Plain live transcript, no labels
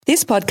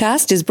This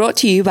podcast is brought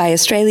to you by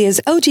Australia's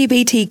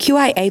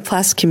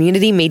LGBTQIA+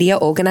 community media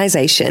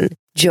organisation,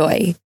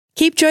 Joy.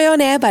 Keep Joy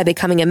on air by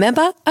becoming a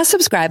member, a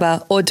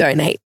subscriber, or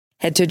donate.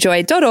 Head to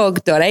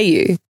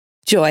joy.org.au.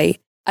 Joy,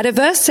 a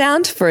diverse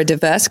sound for a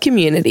diverse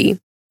community.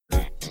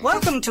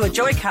 Welcome to a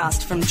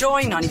Joycast from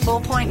Joy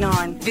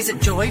 94.9.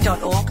 Visit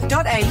joy.org.au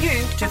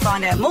to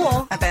find out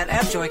more about our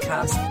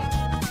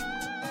Joycast.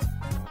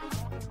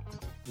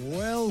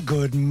 Well,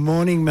 good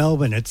morning,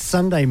 Melbourne. It's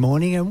Sunday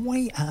morning and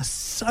we are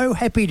so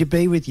happy to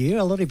be with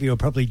you. A lot of you are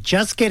probably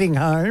just getting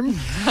home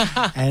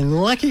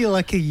and lucky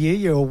you,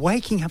 you're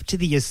waking up to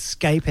the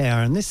escape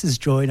hour, and this is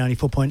Joy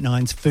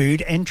 94.9's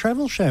Food and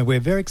Travel Show. We're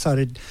very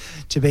excited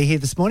to be here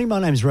this morning. My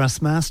name's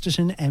Russ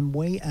Masterton and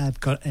we have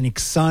got an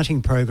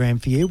exciting program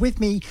for you. With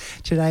me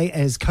today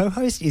as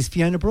co-host is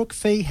Fiona Brooke.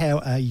 Fee, how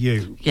are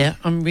you? Yeah,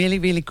 I'm really,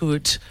 really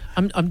good.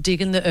 I'm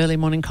digging the early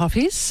morning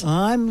coffees.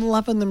 I'm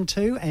loving them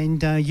too,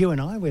 and you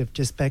and I, we're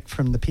just back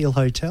from the Peel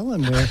Hotel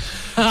and we're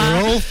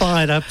all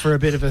fired up for a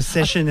bit of a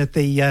session at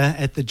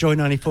the Joy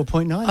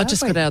 94.9. I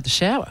just got out of the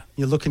shower.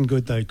 You're looking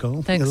good though,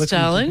 Cole. Thanks,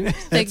 darling.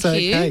 That's Thank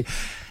you. Okay.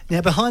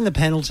 Now, behind the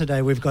panel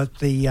today, we've got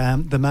the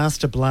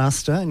Master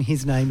Blaster, and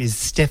his name is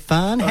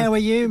Stefan. How are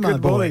you, my boy?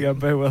 Good morning. I'm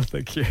very well,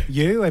 thank you.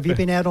 You? Have you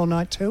been out all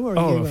night too? Or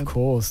are you, of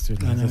course,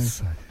 dude. I know.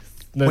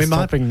 No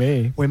stopping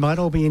me. We might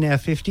all be in our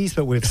 50s,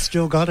 but we've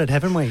still got it,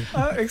 haven't we?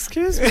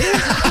 Excuse me.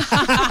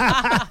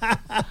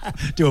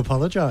 Do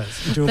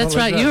apologise. That's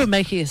right. You were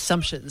making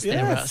assumptions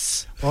there,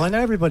 Russ. Well, I know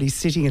everybody's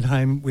sitting at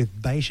home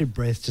with bated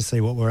breath to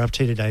see what we're up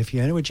to today.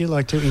 Fiona, would you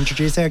like to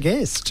introduce our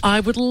guest? I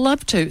would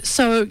love to.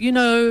 So,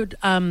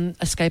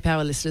 Escape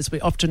Hour listeners,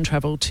 we often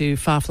travel to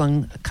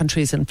far-flung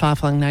countries and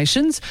far-flung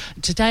nations.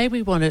 Today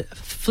we want to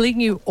fling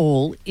you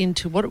all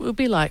into what it would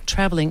be like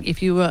travelling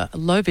if you were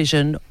low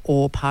vision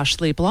or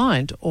partially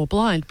blind,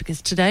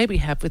 because today we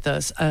have with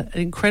us an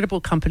incredible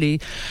company,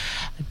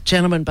 a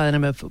gentleman by the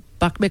name of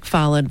Buck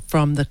McFarlane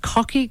from the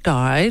Cocky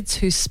Guides,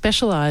 who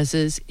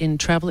specialises in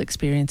travel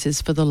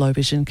experiences for the low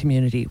vision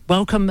community.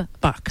 Welcome,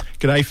 Buck.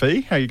 G'day,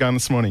 Fee. How are you going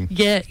this morning?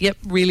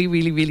 Really,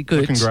 really, really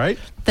good. Looking great.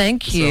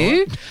 Thank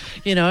you.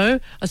 You know,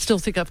 I still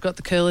think I've got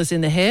the curlers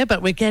in the hair,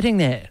 but we're getting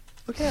there.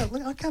 Look,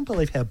 I can't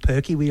believe how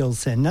perky we all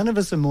sound. None of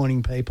us are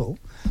morning people,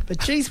 but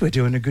geez, we're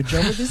doing a good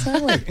job with this,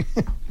 aren't we?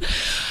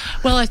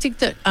 Well, I think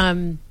that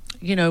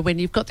when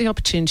you've got the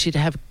opportunity to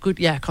have a good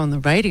yak on the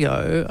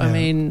radio, I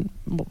mean,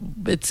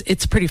 it's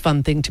a pretty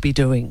fun thing to be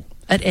doing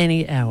at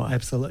any hour.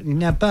 Absolutely.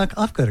 Now, Buck,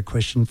 I've got a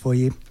question for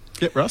you.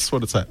 Yep, Russ,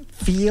 what is that?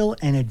 Feel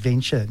and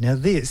adventure. Now,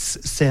 this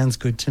sounds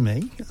good to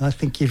me. I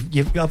think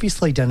you've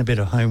obviously done a bit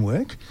of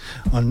homework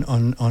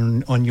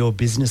on your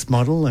business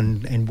model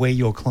and where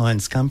your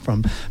clients come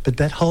from, but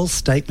that whole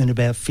statement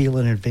about feel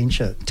and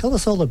adventure, tell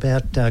us all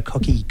about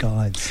Cocky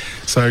Guides.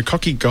 So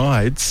Cocky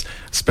Guides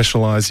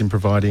specialise in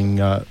providing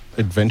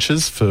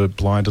adventures for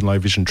blind and low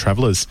vision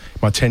travellers.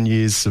 My 10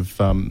 years of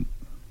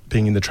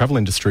being in the travel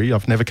industry,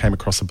 I've never came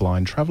across a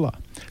blind traveller.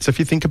 So if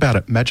you think about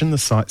it, imagine the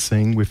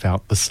sightseeing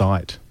without the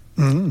sight.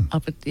 Mm.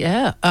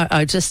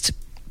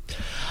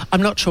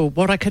 I'm not sure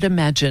what I could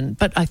imagine,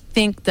 but I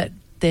think that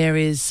there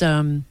is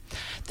an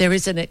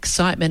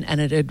excitement and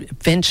an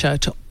adventure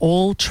to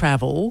all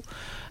travel,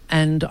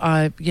 and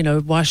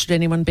why should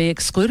anyone be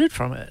excluded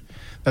from it?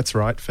 That's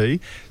right,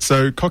 Fee.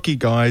 So Cocky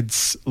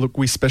Guides, look,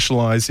 we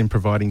specialise in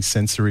providing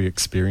sensory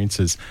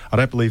experiences. I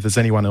don't believe there's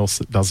anyone else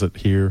that does it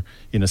here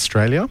in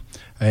Australia.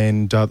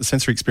 And the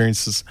sensory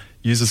experiences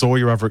uses all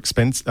your other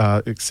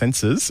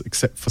senses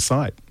except for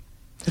sight.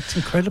 It's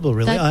incredible,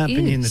 really. I've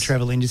been in the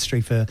travel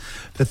industry for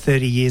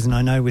 30 years, and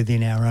I know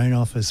within our own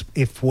office,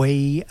 if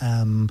we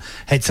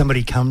had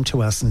somebody come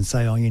to us and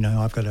say,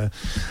 I've got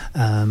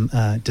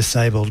a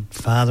disabled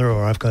father,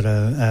 or I've got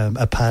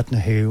a partner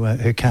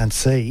who can't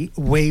see,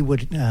 we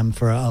would,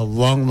 for a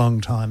long,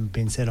 long time,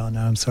 been said, oh,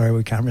 no, I'm sorry,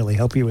 we can't really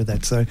help you with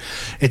that. So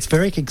it's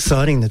very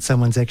exciting that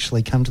someone's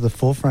actually come to the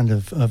forefront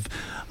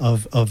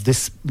of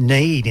this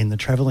need in the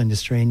travel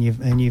industry, and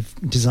you've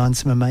designed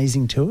some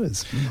amazing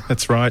tours.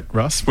 That's right,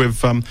 Russ. We've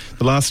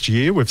the last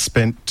year we've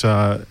spent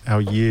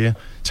our year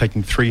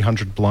taking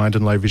 300 blind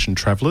and low vision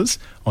travellers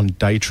on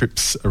day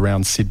trips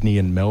around Sydney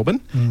and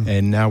Melbourne,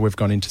 and now we've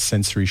gone into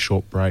sensory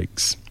short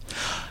breaks.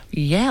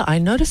 Yeah, I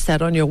noticed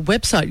that on your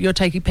website. You're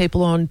taking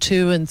people on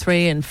 2 and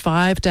 3 and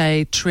 5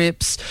 day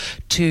trips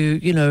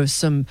to,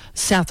 some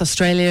South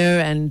Australia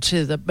and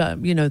to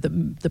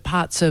the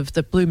parts of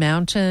the Blue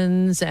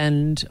Mountains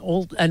and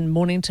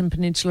Mornington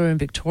Peninsula and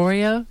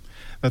Victoria.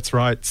 That's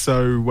right.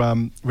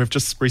 So we've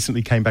just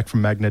recently came back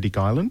from Magnetic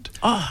Island.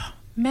 Oh,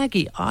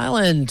 Maggie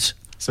Island.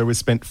 So we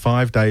spent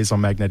 5 days on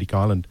Magnetic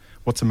Island.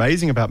 What's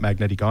amazing about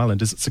Magnetic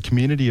Island is it's a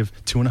community of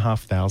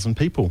 2,500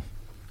 people.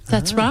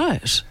 That's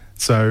right.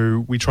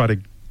 So we try to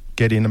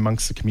get in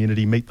amongst the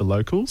community, meet the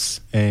locals,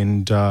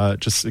 and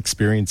just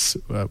experience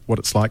what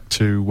it's like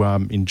to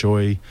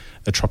enjoy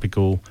a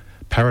tropical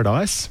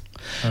paradise.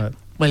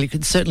 Well, you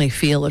can certainly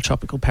feel a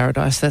tropical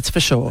paradise, that's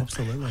for sure.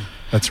 Absolutely.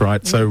 That's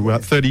right. So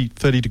 30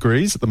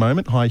 degrees at the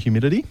moment, high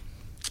humidity.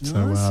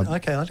 Nice.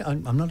 Okay,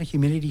 I'm not a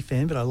humidity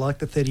fan, but I like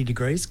the 30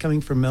 degrees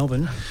coming from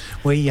Melbourne.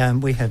 We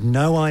have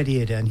no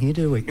idea down here,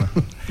 do we?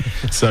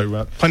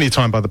 So plenty of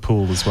time by the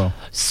pool as well.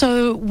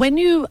 So when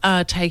you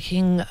are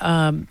taking...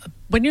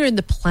 when you're in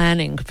the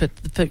planning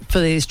for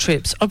these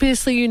trips,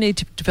 obviously you need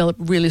to develop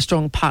really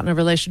strong partner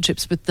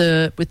relationships with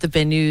the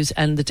venues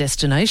and the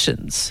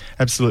destinations.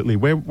 Absolutely.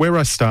 Where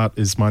I start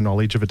is my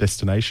knowledge of a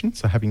destination.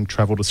 So having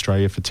travelled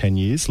Australia for 10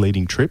 years,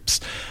 leading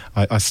trips,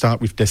 I start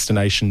with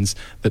destinations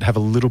that have a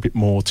little bit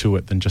more to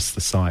it than just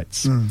the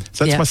sights.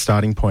 So that's my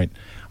starting point.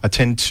 I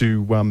tend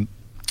to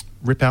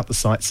rip out the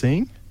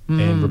sightseeing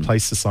and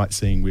replace the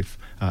sightseeing with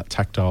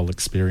tactile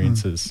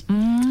experiences.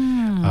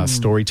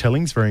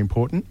 Storytelling is very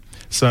important.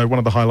 So one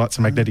of the highlights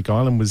of Magnetic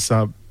Island was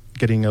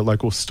getting a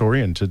local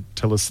historian to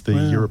tell us the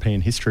European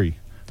history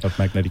of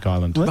Magnetic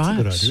Island. Well, that's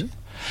a good idea.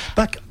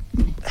 But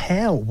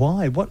how?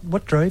 Why?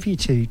 What drove you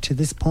to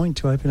this point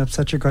to open up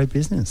such a great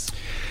business?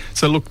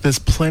 So look, there's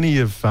plenty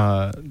of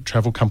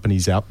travel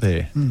companies out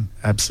there. A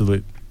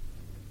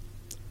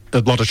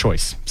lot of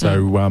choice.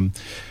 So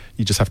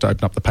you just have to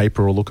open up the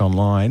paper or look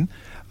online.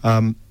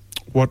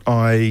 What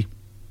I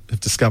have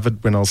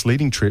discovered when I was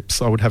leading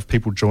trips, I would have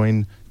people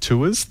join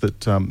tours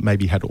that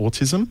maybe had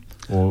autism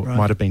or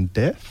might have been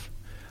deaf.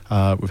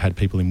 We've had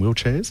people in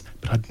wheelchairs,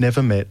 but I'd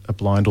never met a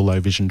blind or low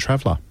vision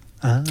traveller.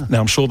 Now,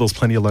 I'm sure there's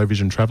plenty of low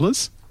vision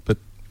travellers, but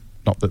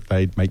not that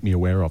they'd make me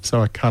aware of.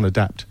 So I can't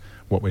adapt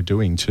what we're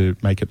doing to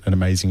make it an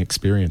amazing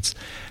experience.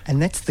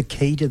 And that's the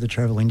key to the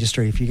travel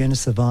industry. If you're going to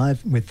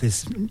survive with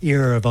this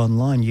era of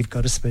online, you've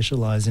got to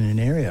specialise in an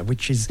area,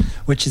 which is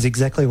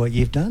exactly what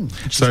you've done.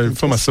 So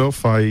for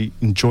myself, I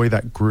enjoy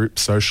that group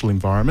social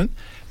environment.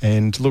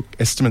 And look,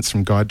 estimates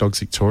from Guide Dogs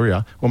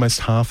Victoria,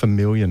 almost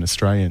 500,000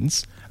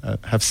 Australians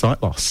have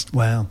sight loss.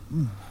 Wow.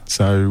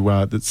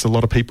 So it's a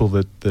lot of people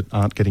that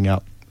aren't getting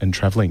out and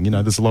travelling. You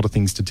know, there's a lot of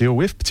things to deal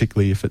with,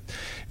 particularly if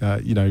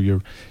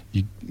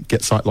you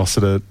get sight loss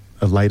at a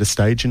later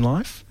stage in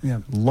life. Yeah,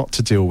 a lot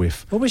to deal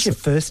with. What was your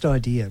first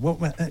idea?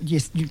 You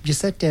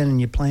sat down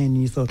and you planned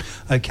and you thought,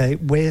 okay,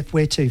 where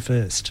to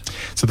first?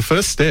 So the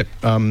first step,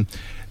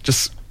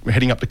 just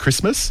heading up to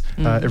Christmas.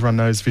 Everyone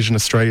knows Vision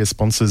Australia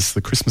sponsors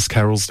the Christmas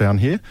carols down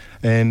here,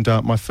 and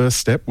my first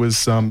step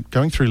was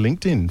going through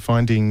LinkedIn,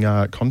 finding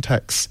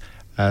contacts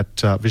at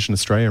Vision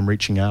Australia and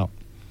reaching out.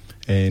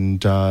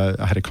 And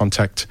I had a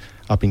contact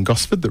up in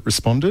Gosford that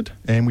responded,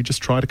 and we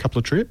just tried a couple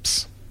of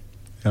trips.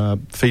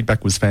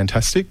 Feedback was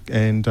fantastic,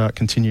 and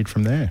continued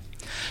from there.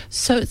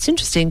 So it's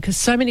interesting because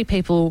so many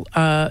people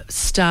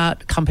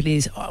start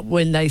companies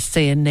when they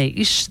see a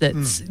niche that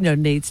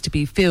needs to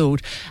be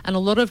filled, and a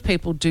lot of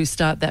people do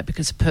start that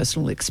because of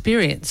personal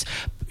experience.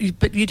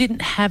 But you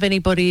didn't have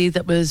anybody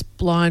that was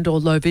blind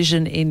or low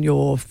vision in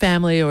your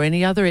family or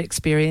any other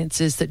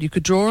experiences that you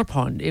could draw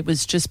upon. It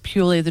was just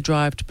purely the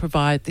drive to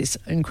provide this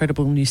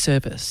incredible new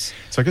service.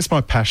 So I guess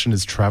my passion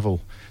is travel.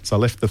 So I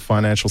left the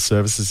financial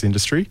services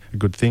industry, a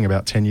good thing,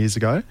 about 10 years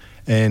ago,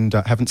 and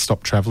haven't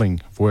stopped travelling.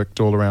 I've worked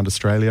all around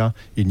Australia,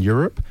 in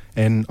Europe,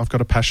 and I've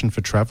got a passion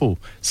for travel.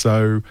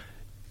 So,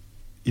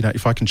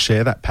 if I can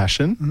share that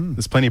passion,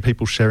 there's plenty of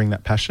people sharing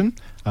that passion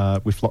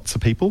with lots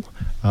of people,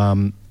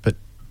 but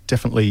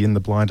definitely in the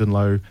blind and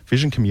low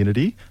vision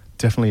community,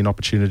 definitely an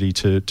opportunity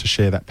to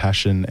share that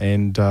passion.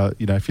 And,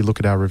 if you look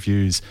at our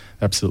reviews,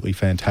 absolutely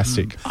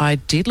fantastic. I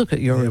did look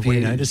at your reviews. We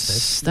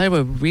noticed that. They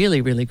were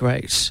really, really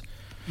great.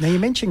 Now, you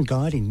mentioned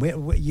guiding.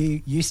 Where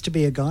you used to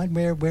be a guide.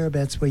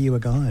 Whereabouts were you a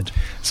guide?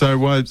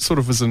 So I sort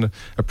of was an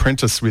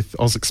apprentice with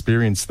Oz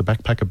Experience, the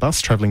backpacker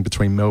bus, travelling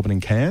between Melbourne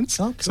and Cairns.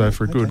 Oh, cool. So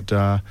for a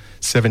good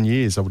 7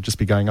 years, I would just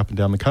be going up and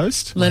down the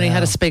coast. Learning how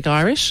to speak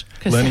Irish?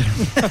 Learning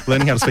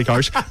how to speak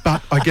Irish.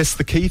 But I guess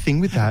the key thing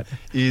with that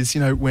is,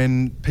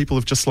 when people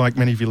have, just like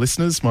many of your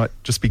listeners, might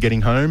just be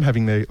getting home,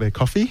 having their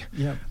coffee.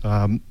 Yep.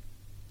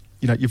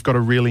 You've got to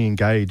really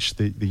engage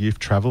the youth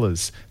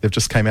travellers. They've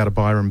just came out of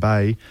Byron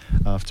Bay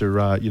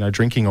after,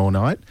 drinking all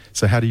night.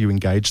 So how do you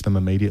engage them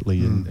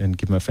immediately and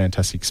give them a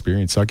fantastic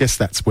experience? So I guess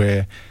that's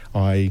where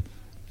I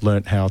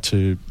learnt how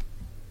to...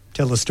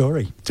 Tell a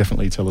story.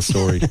 Definitely tell a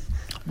story.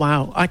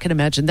 Wow, I can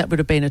imagine that would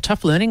have been a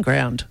tough learning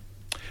ground.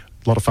 A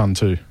lot of fun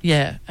too.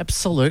 Yeah,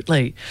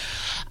 absolutely.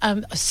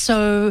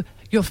 So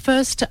your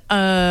first...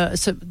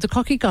 so the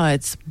Cocky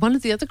Guides, one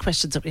of the other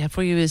questions that we have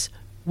for you is,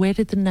 where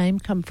did the name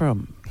come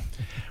from?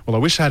 Well, I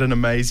wish I had an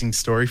amazing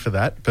story for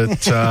that.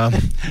 But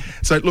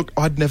so, look,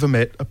 I'd never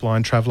met a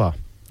blind traveller.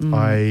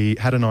 I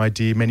had an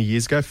idea many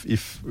years ago.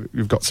 If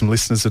you've got some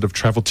listeners that have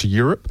travelled to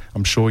Europe,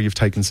 I'm sure you've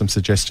taken some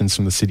suggestions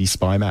from the city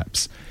spy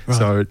maps. Right.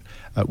 So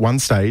at one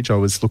stage, I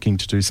was looking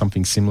to do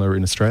something similar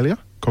in Australia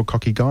called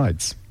Cocky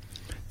Guides.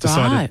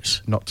 Decided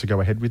not to go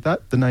ahead with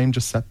that. The name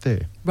just sat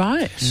there.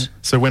 Right.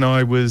 So when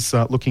I was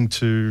looking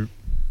to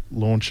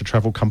launch a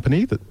travel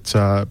company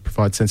that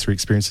provides sensory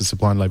experiences to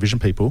blind and low vision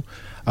people,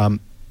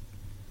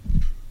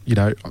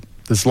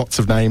 there's there's lots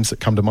of names that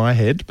come to my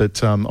head,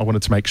 but I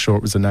wanted to make sure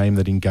it was a name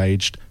that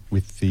engaged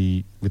with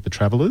the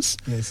travellers.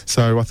 Yes.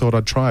 So I thought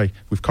I'd try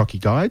with Cocky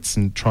Guides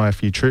and try a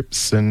few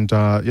trips, and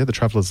the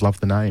travellers love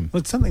the name.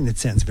 Well, it's something that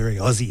sounds very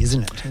Aussie,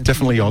 isn't it?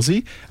 Definitely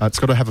Aussie. It's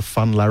got to have a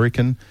fun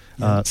larrikin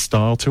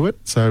style to it,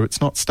 so it's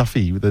not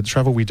stuffy. The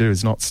travel we do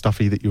is not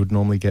stuffy that you would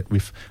normally get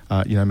with,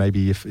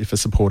 maybe if a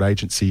support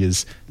agency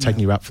is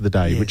taking you out for the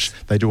day, which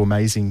they do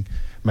amazing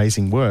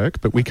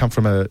work, but we come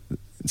from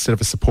instead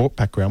of a support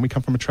background, we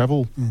come from a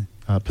travel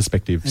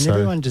perspective. And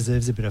everyone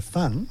deserves a bit of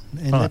fun,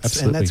 and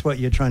that's what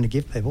you're trying to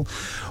give people.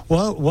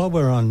 While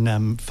we're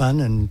on fun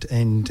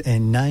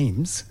and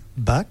names,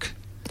 Buck.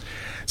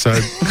 So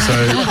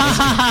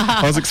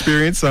Oz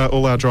experience,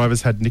 all our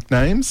drivers had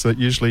nicknames. So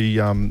usually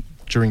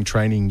during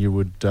training you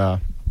would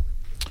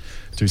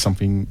do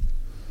something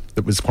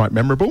that was quite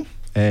memorable.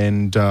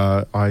 And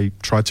I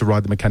tried to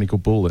ride the mechanical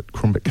bull at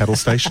Crumbick Cattle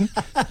Station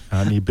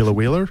near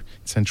Billawheeler,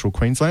 Central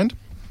Queensland.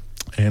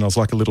 And I was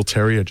like a little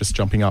terrier just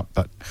jumping up,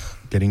 but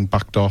getting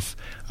bucked off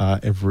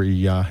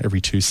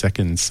every 2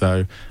 seconds.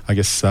 So I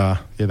guess,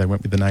 they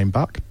went with the name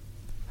Buck.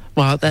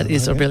 Wow, that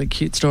is a really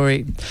cute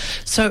story.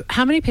 So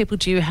how many people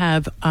do you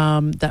have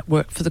that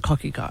work for the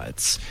Cocky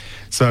Guides?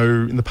 So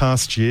in the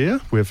past year,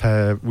 we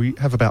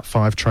have about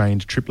 5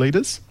 trained trip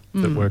leaders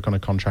that work on a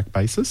contract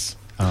basis.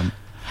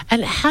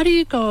 And how do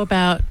you go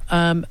about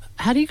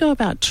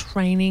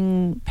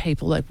training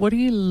people? Like, what do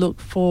you look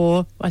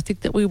for? I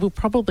think that we will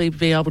probably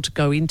be able to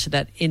go into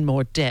that in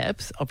more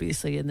depth,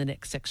 obviously, in the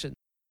next section.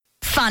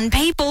 Fun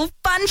people,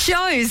 fun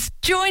shows.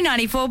 Joy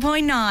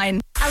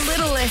 94.9. A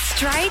little less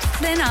straight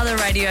than other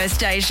radio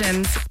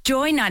stations.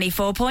 Joy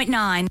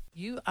 94.9.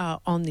 You are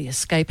on the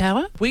Escape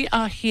Hour. We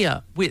are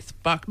here with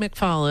Buck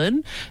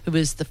McFarlane, who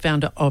is the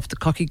founder of the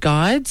Cocky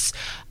Guides.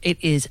 It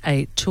is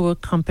a tour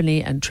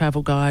company and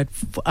travel guide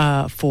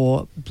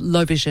for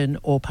low vision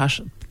or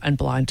partial and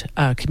blind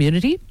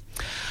community.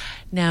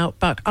 Now,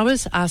 Buck, I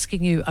was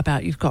asking you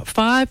about, you've got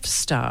 5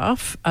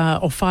 staff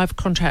or 5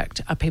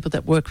 contract people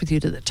that work with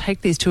you that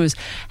take these tours.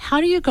 How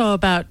do you go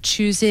about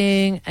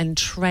choosing and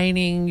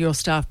training your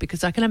staff?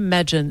 Because I can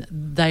imagine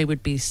they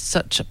would be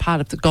such a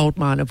part of the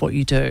goldmine of what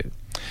you do.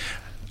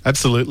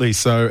 Absolutely.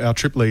 So our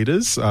trip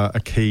leaders are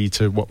key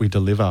to what we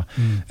deliver.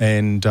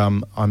 And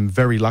I'm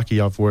very lucky.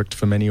 I've worked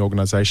for many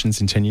organisations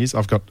in 10 years.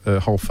 I've got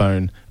a whole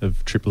phone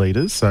of trip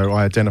leaders. So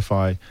I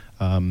identify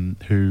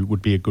who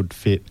would be a good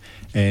fit.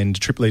 And a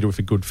trip leader with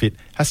a good fit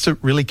has to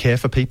really care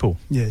for people.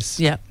 Yes.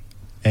 Yeah.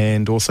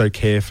 And also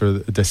care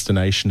for a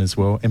destination as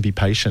well, and be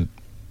patient.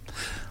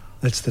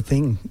 That's the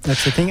thing.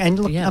 And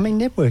look, I mean,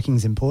 networking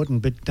is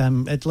important, but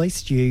at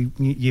least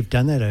you've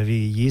done that over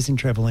your years in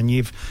travel, and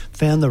you've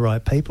found the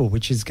right people,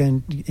 which is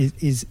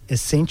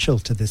essential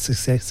to the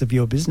success of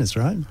your business,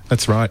 right?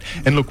 That's right.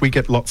 And look, we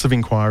get lots of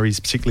inquiries,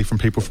 particularly from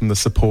people from the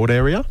support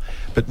area,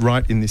 but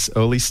right in this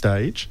early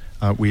stage,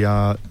 we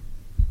are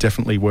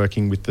definitely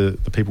working with the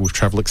people with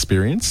travel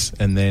experience,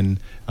 and then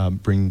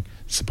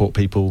support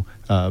people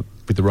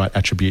with the right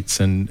attributes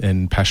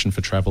and passion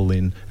for travel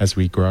in as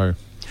we grow.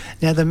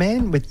 Now, the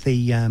man with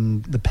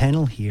the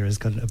panel here has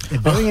got a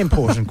very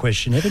important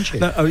question, haven't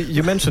you? No,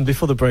 you mentioned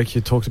before the break,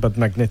 you talked about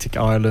Magnetic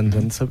Island,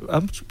 and so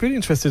I'm really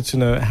interested to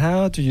know,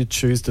 how do you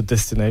choose the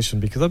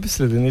destination? Because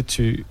obviously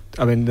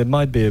there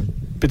might be a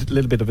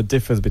little bit of a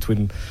difference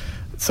between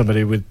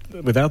somebody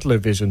without low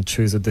vision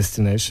choose a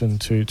destination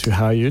to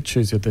how you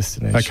choose your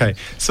destination. Okay,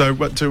 so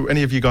do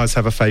any of you guys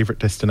have a favourite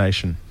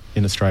destination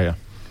in Australia?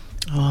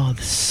 Oh,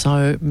 there's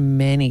so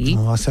many.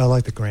 Oh, so I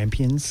like the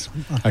Grampians.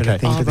 Okay.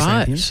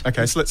 Grampians.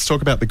 Okay, so let's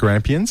talk about the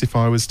Grampians. If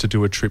I was to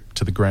do a trip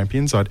to the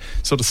Grampians, I'd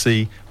sort of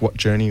see what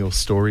journey or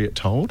story it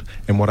told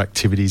and what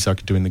activities I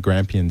could do in the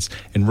Grampians.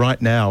 And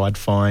right now I'd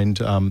find,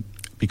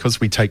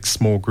 because we take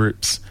small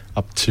groups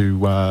up to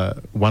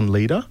 1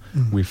 leader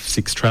with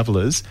 6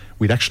 travellers,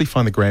 we'd actually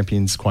find the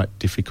Grampians quite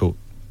difficult,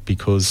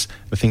 because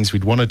the things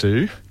we'd want to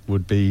do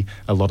would be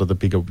a lot of the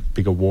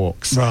bigger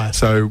walks. Right.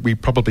 So we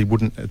probably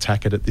wouldn't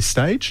attack it at this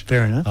stage.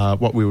 Fair enough.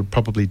 What we would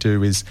probably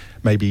do is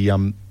maybe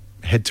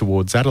head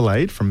towards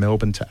Adelaide, from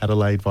Melbourne to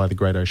Adelaide via the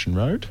Great Ocean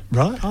Road.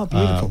 Right. Oh,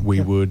 beautiful.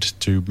 We would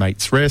do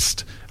Mates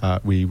Rest.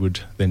 We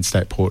would then stay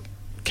at Port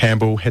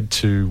Campbell, head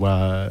to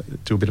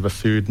do a bit of a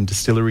food and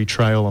distillery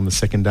trail on the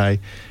second day,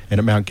 and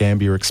at Mount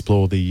Gambier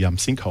explore the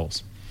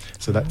sinkholes.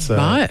 So that's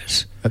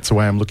that's the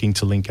way I'm looking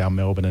to link our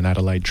Melbourne and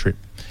Adelaide trip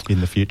in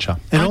the future.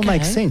 It all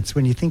makes sense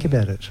when you think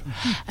about it.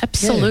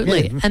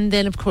 Absolutely. Yeah. And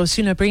then, of course,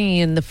 bringing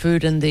in the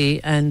food and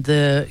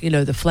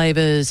the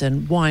flavours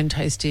and wine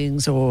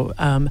tastings or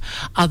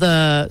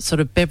other sort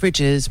of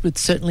beverages would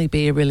certainly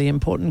be a really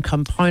important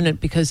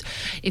component, because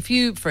if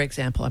you, for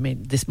example, I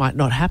mean, this might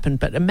not happen,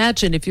 but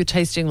imagine if you're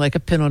tasting like a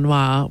Pinot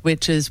Noir,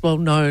 which is well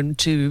known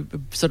to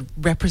sort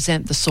of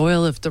represent the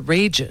soil of the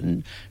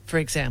region, for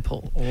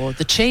example, or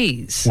the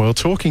cheese. Well,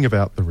 talking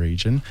about the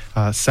region,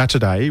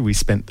 Saturday we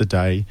spent the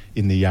day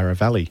in the Yarra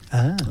Valley.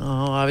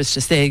 Oh, I was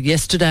just there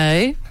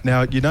yesterday.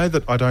 Now, you know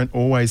that I don't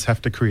always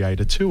have to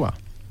create a tour.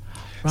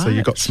 Right. So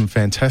you've got some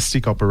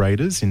fantastic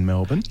operators in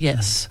Melbourne.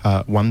 Yes.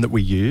 One that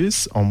we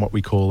use on what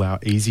we call our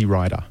Easy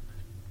Rider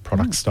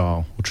product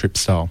style or trip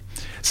style.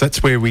 So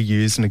that's where we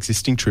use an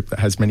existing trip that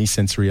has many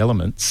sensory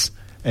elements,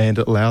 and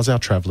it allows our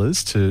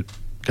travellers to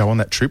go on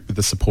that trip with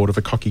the support of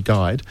a cocky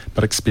guide,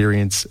 but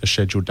experience a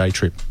scheduled day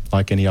trip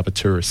like any other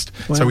tourist.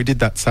 Wow. So we did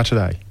that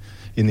Saturday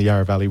in the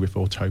Yarra Valley with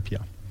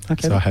Autopia.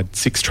 Okay. So I had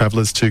 6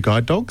 travellers, 2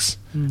 guide dogs,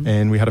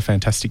 and we had a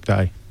fantastic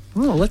day.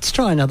 Well, let's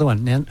try another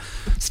one. Now,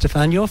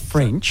 Stefan, you're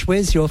French.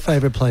 Where's your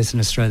favourite place in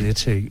Australia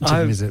to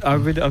visit?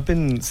 I've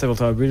been several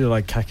times. I really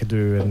like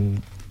Kakadu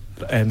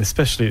and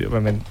especially,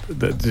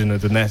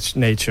 the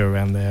nature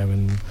around there,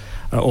 and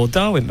or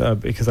Darwin,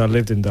 because I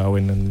lived in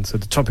Darwin, and so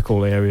the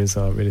tropical areas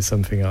are really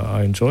something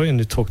I enjoy. And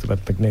you talked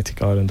about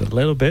Magnetic Island a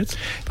little bit,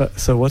 but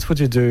so what would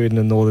you do in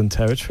the Northern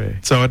Territory?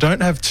 So I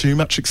don't have too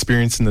much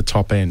experience in the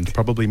top end,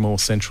 probably more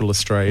Central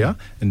Australia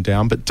and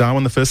down, but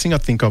Darwin, the first thing I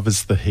think of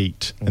is the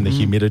heat and the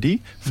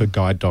humidity for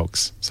guide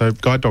dogs. So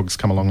guide dogs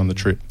come along on the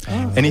trip.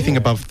 Anything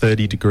above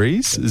 30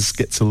 degrees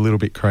gets a little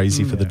bit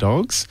crazy for the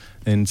dogs,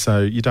 and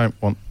so you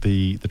don't want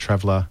the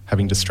traveller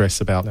having to stress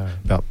about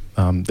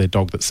their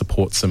dog that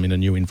supports them in a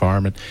new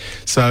environment.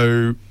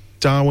 So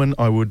Darwin,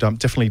 I would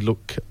definitely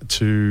look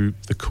to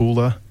the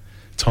cooler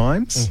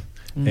times,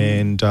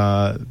 and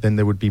then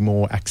there would be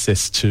more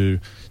access to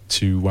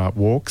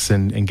walks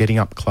and getting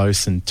up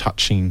close and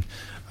touching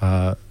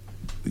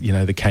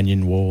the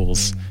canyon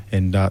walls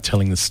and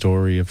telling the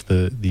story of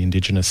the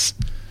Indigenous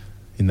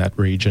in that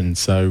region.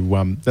 So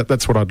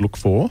that's what I'd look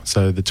for.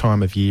 So the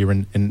time of year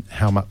and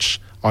how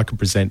much I could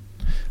present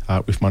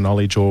with my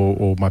knowledge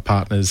or my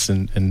partners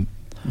and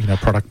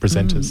product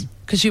presenters.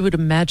 Because you would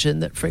imagine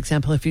that, for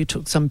example, if you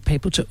took some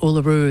people to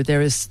Uluru,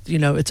 there is,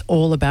 it's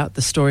all about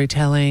the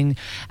storytelling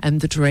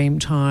and the dream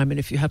time. And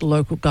if you had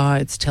local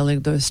guides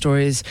telling those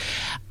stories,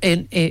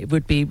 it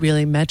would be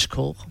really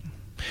magical.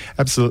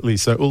 Absolutely.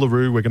 So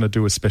Uluru, we're going to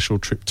do a special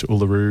trip to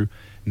Uluru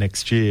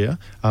next year,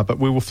 but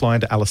we will fly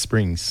into Alice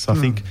Springs. So I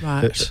think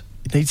that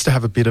it needs to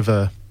have a bit of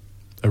a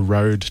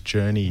road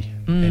journey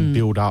and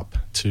build up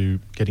to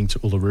getting to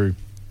Uluru.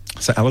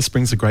 So Alice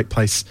Springs is a great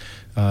place,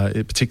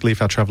 particularly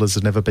if our travellers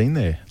have never been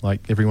there. Like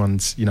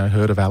everyone's,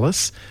 heard of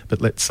Alice,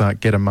 but let's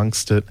get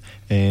amongst it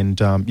and,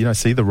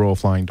 see the Royal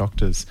Flying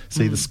Doctors,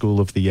 see the School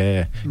of the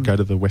Air, go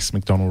to the West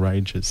MacDonnell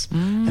Ranges.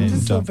 And this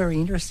is all very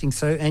interesting.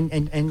 So,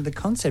 and the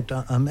concept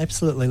I'm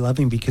absolutely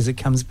loving because it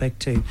comes back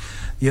to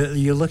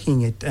you're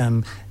looking at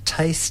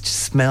taste,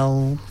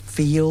 smell,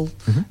 feel,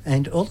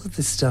 and all of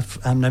this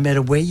stuff, no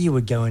matter where you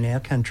would go in our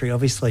country,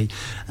 obviously,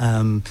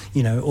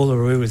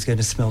 Uluru is going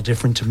to smell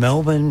different to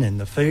Melbourne and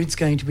the food's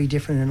going to be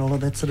different and all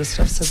of that sort of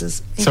stuff.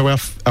 So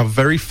our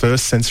very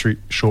first sensory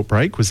short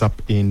break was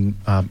up in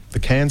the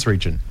Cairns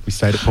region. We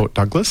stayed at Port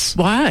Douglas.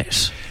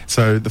 Right.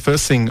 So the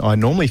first thing I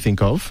normally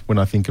think of when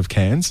I think of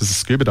Cairns as a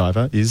scuba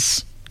diver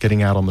is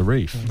getting out on the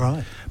reef.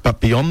 Right. But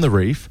beyond the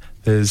reef,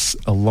 there's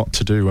a lot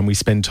to do, and we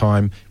spend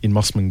time in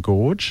Mossman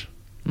Gorge.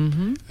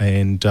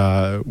 And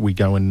we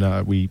go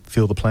and we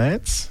feel the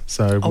plants.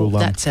 So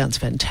that sounds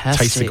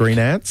fantastic. Taste the green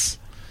ants,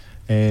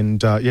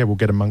 and we'll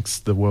get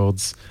amongst the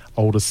world's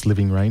oldest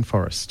living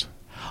rainforest.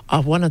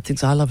 One of the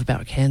things I love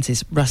about Cairns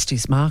is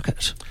Rusty's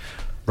Market.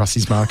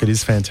 Rusty's Market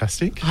is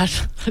fantastic.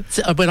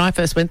 When I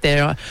first went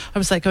there, I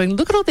was like going,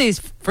 look at all these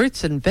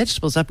fruits and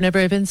vegetables I've never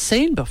even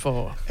seen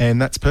before.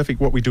 And that's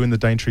perfect. What we do in the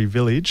Daintree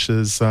Village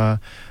is a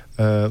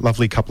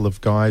lovely couple of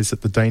guys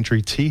at the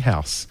Daintree Tea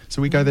House.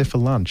 So we go there for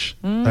lunch.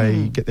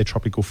 They get their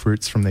tropical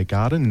fruits from their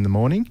garden in the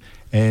morning,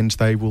 and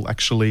they will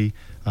actually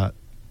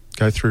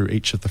go through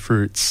each of the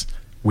fruits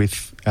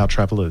with our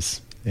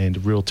travellers. And a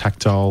real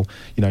tactile,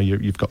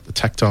 you've got the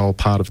tactile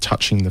part of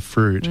touching the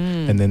fruit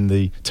and then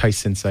the taste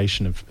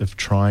sensation of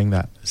trying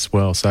that as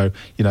well. So,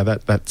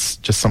 that's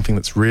just something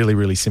that's really,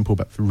 really simple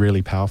but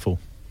really powerful.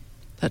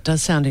 That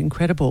does sound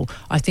incredible.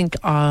 I think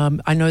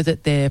I know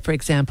that there, for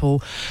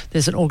example,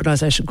 there's an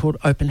organisation called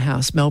Open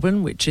House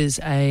Melbourne, which is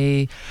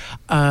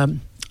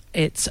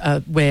it's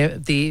where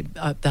the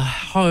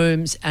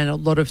homes and a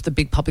lot of the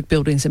big public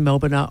buildings in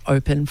Melbourne are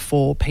open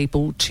for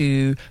people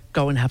to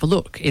go and have a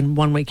look in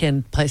one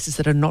weekend, places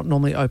that are not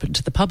normally open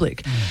to the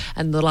public.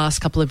 And the last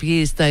couple of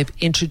years, they've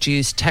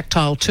introduced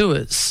tactile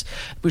tours,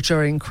 which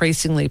are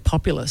increasingly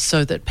popular,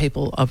 so that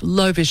people of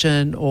low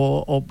vision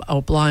or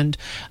blind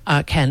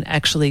can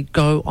actually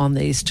go on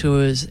these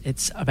tours.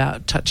 It's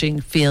about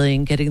touching,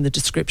 feeling, getting the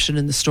description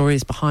and the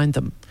stories behind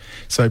them.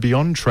 So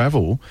beyond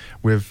travel,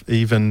 we've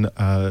even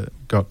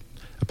got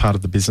a part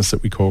of the business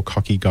that we call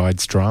Cocky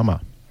Guides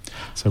Drama.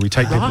 So we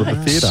take people to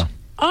the theatre.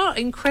 Oh,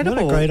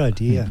 incredible. What a great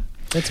idea.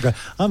 That's great.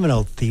 I'm an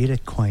old theatre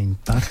queen,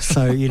 Buck,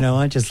 so,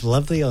 I just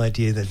love the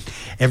idea that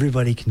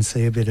everybody can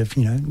see a bit of,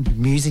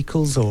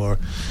 musicals or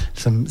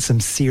some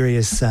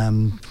serious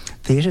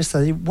theatre.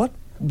 So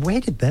where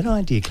did that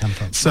idea come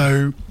from?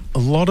 So a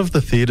lot of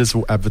the theatres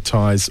will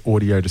advertise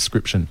audio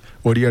description.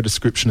 Audio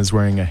description is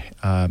wearing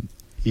a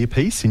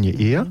earpiece in your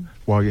ear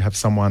while you have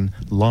someone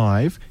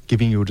live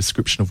giving you a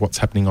description of what's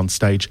happening on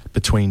stage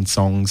between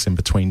songs and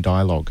between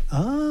dialogue.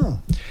 Oh,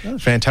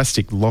 gosh.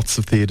 Fantastic. Lots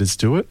of theatres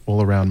do it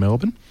all around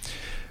Melbourne.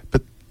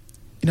 But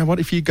you know what?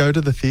 If you go to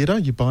the theatre,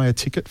 you buy a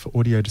ticket for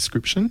audio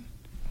description,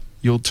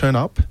 you'll turn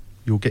up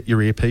you'll get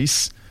your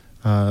earpiece.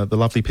 The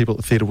lovely people at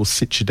the theatre will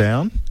sit you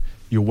down.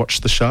 You'll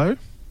watch the show.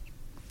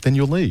 Then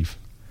you'll leave.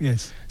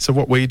 Yes. So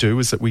what we do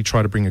is that we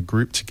try to bring a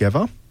group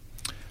together.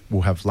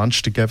 We'll have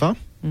lunch together.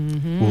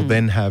 Mm-hmm. We'll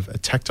then have a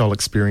tactile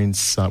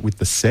experience with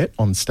the set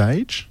on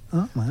stage.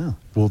 Oh, wow.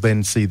 We'll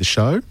then see the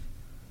show.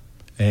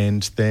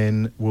 And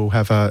then we'll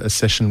have a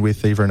session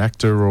with either an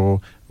actor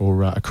or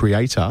a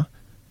creator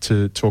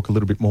to talk a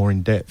little bit more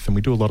in depth. And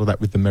we do a lot of that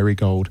with the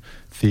Marigold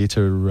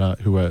Theatre,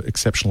 who are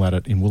exceptional at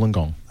it in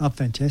Wollongong. Oh,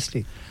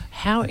 fantastic.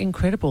 How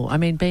incredible. I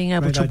mean, being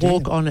able to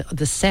walk on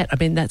the set, I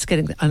mean, that's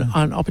getting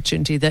an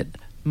opportunity that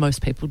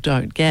most people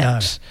don't get. No.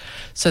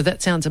 So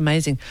that sounds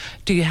amazing.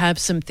 Do you have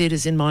some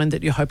theatres in mind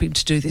that you're hoping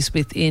to do this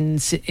with in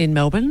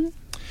Melbourne?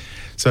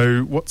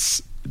 So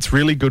it's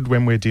really good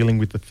when we're dealing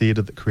with the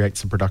theatre that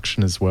creates a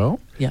production as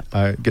well. Yeah,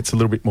 it gets a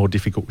little bit more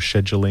difficult with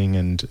scheduling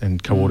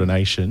and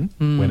coordination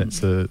when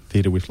it's a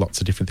theatre with lots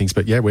of different things.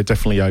 But yeah, we're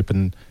definitely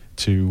open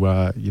to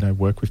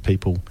work with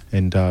people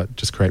and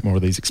just create more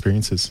of these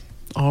experiences.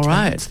 All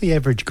right. What's the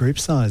average group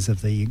size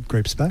of the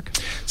groups, Buck?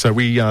 So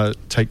we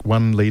take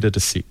 1 leader to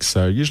 6,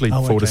 so usually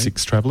 4 to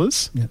 6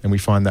 travellers, and we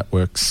find that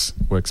works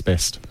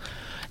best.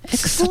 Excellent.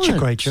 It's such a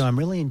great show. I'm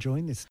really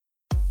enjoying this.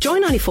 Joy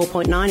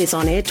 94.9 is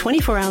on air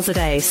 24 hours a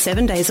day,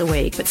 7 days a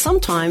week. But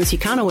sometimes you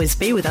can't always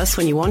be with us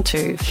when you want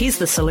to. Here's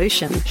the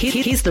solution.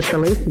 Here's the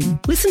solution.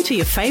 Listen to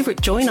your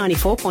favourite Joy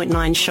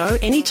 94.9 show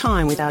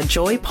anytime with our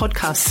Joy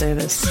podcast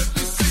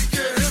service.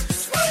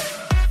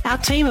 Our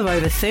team of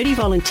over 30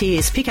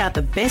 volunteers pick out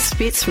the best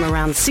bits from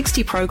around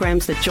 60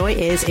 programs that Joy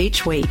airs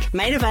each week,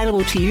 made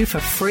available to you for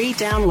free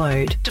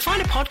download. To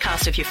find a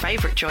podcast of your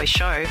favourite Joy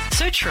show,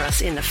 search for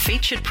us in the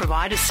featured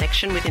providers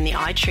section within the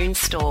iTunes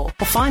store,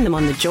 or find them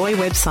on the Joy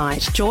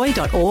website,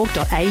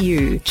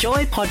 joy.org.au.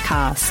 Joy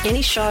Podcasts.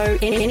 Any show,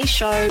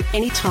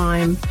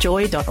 anytime,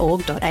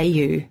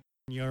 joy.org.au.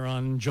 You're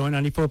on Joy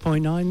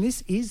 94.9.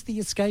 This is the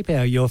Escape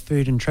Hour, your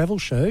food and travel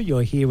show.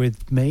 You're here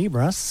with me,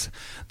 Russ,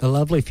 the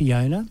lovely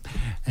Fiona,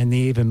 and the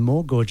even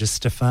more gorgeous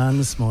Stefan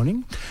this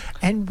morning.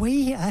 And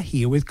we are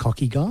here with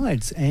Cocky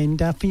Guides.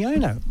 And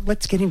Fiona,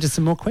 let's get into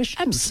some more questions.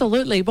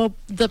 Absolutely. Well,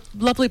 the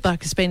lovely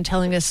Buck has been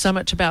telling us so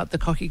much about the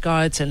Cocky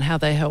Guides and how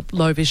they help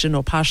low vision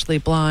or partially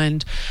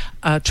blind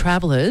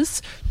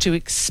travellers to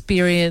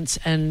experience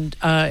and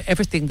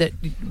everything that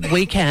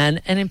we can.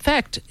 And in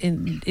fact,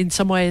 in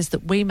some ways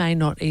that we may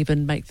not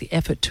even make the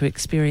effort to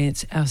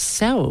experience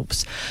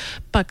ourselves.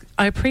 But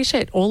I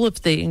appreciate all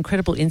of the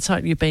incredible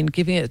insight you've been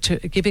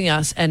giving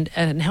us and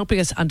helping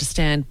us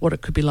understand what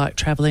it could be like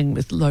travelling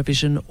with low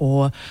vision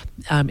or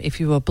if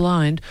you were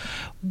blind.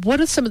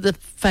 What are some of the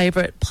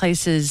favourite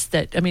places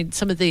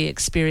some of the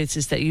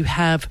experiences that you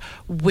have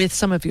with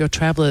some of your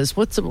travellers?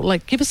 What's it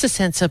like? Give us a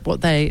sense of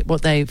what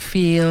they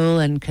feel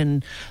and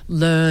can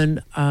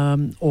learn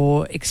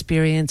or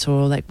experience,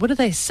 or like what do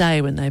they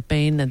say when they've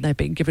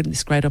been given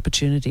this great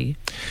opportunity?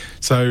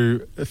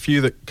 So a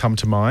few that come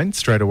to mind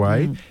straight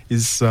away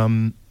is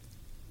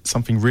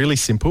something really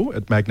simple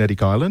at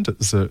Magnetic Island. It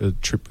was a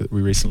trip that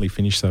we recently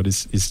finished, so it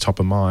is top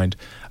of mind.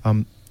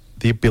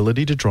 The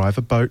ability to drive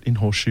a boat in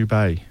Horseshoe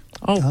Bay.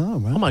 Oh,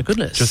 my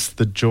goodness. Just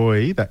the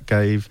joy that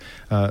gave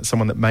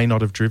someone that may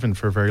not have driven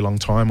for a very long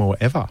time or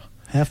ever.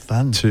 Have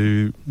fun.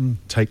 To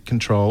take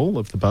control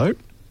of the boat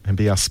and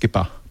be our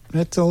skipper.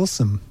 That's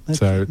awesome.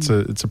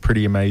 It's a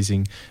pretty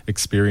amazing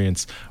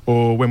experience.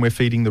 Or when we're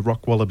feeding the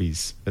rock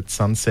wallabies at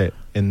sunset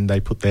and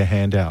they put their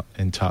hand out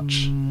and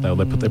touch. They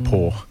put their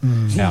paw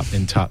out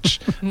and touch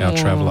our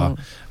traveller.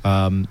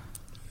 An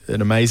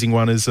amazing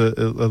one is a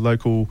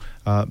local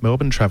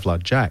Melbourne traveller,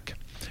 Jack,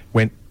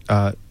 went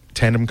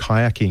tandem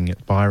kayaking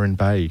at Byron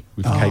Bay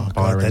with Cape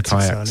Byron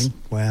Kayaks. Exciting.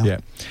 Wow. Yeah.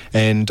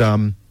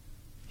 And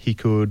he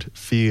could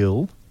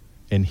feel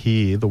and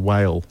hear the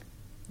whale.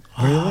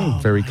 Really?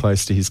 Very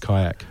close to his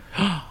kayak.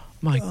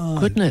 My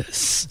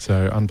goodness.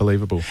 So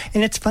unbelievable.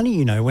 And it's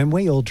funny, when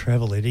we all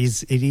travel, it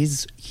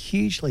is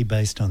hugely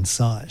based on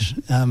sight.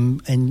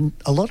 And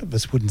a lot of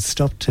us wouldn't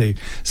stop to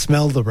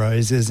smell the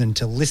roses and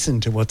to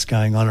listen to what's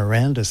going on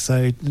around us.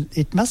 So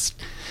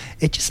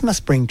it just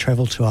must bring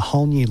travel to a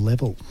whole new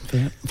level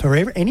for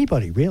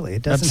anybody, really.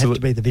 It doesn't have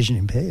to be the vision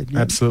impaired.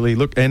 Absolutely.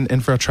 Look,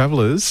 and for our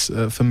travellers,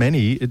 for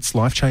many, it's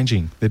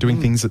life-changing. They're doing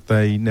things that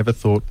they never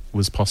thought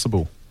was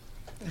possible.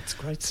 That's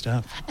great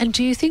stuff. And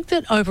do you think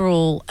that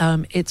overall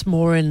it's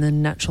more in the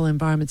natural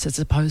environments as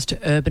opposed to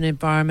urban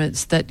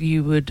environments that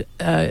you would,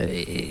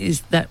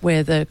 is that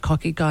where the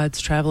Cocky Guides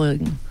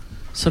travelling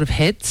sort of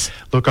heads?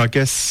 Look, I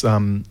guess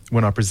when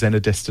I present a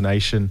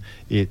destination,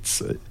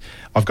 it's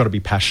I've got to be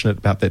passionate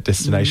about that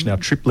destination. Our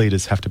trip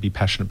leaders have to be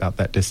passionate about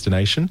that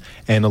destination.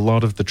 And a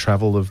lot of the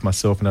travel of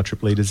myself and our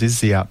trip leaders is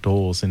the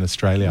outdoors in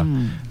Australia.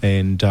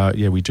 And,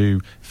 we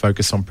do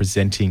focus on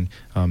presenting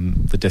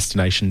the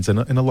destinations, and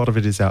a lot of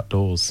it is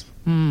outdoors.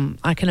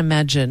 I can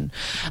imagine.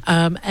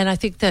 And I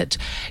think that,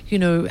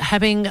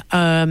 having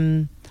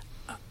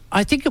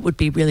I think it would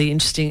be really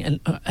interesting and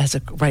as a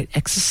great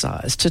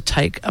exercise to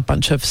take a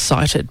bunch of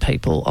sighted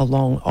people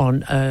along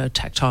on a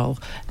tactile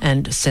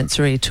and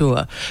sensory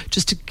tour,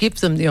 just to give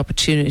them the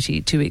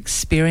opportunity to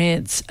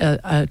experience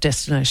a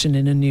destination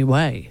in a new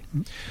way.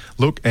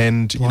 Look,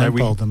 and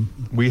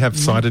we have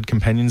sighted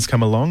companions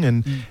come along,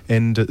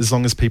 and as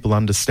long as people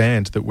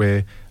understand that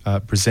we're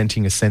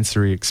presenting a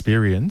sensory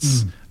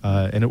experience,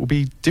 and it will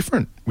be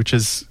different, which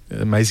is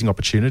an amazing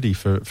opportunity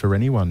for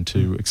anyone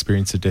to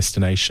experience a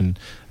destination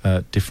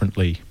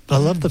differently. I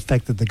love the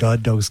fact that the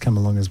guide dogs come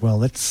along as well.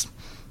 That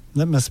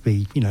must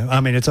be,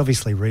 it's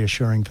obviously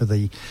reassuring for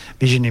the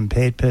vision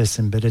impaired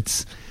person, but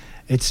it's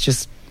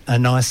just a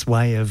nice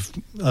way of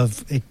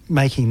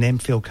making them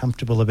feel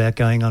comfortable about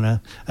going on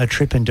a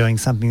trip and doing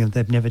something that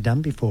they've never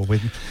done before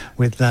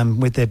with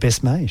their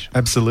best mate.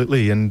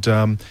 Absolutely, and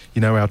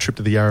our trip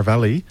to the Yarra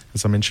Valley,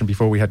 as I mentioned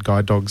before, we had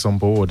guide dogs on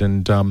board,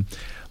 and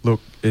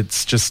look,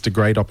 it's just a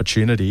great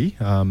opportunity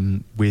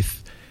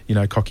with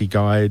cocky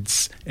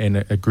guides and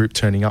a group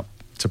turning up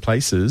to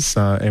places,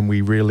 and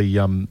we really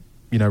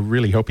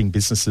really helping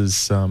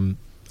businesses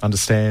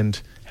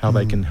understand how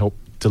they can help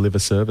deliver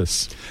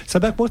service. So,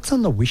 but what's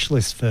on the wish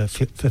list for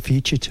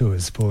future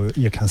tours for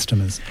your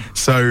customers?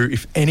 So,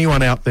 if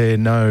anyone out there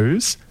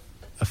knows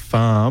a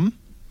farm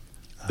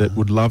that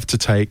would love to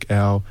take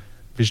our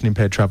vision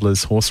impaired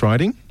travellers horse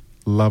riding,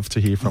 love to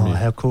hear from you.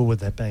 How cool would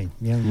that be?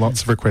 Yeah.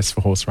 Lots of requests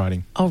for horse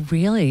riding. Oh,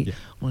 really? Yeah.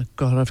 Oh my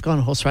God, I've gone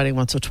horse riding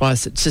once or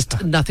twice. It's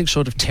just nothing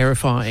short of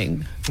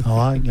terrifying.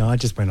 I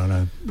just went on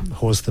a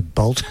horse that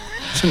bolted.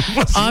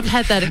 I've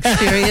had that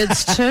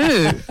experience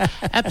too.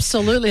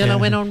 Absolutely. And I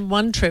went on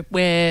one trip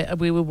where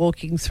we were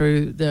walking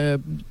through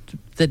the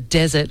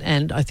desert,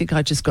 and I think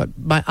my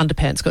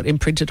underpants got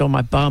imprinted on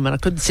my bum, and I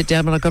couldn't sit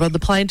down when I got on the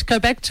plane to go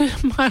back to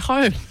my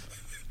home.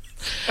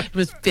 It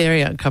was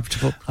very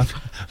uncomfortable.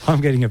 I'm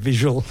getting a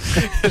visual.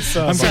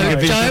 So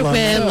don't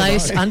wear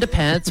lace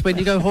underpants when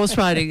you go horse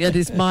riding. That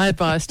is my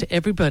advice to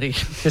everybody.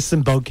 Just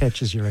some bog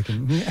catchers, you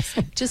reckon?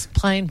 Just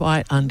plain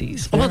white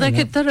undies. They don't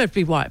have to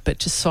be white, but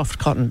just soft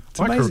cotton.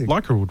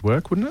 Lycra would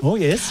work, wouldn't it? Oh,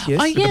 yes. Oh,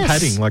 With the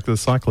padding, like the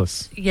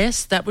cyclists.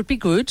 Yes, that would be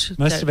good.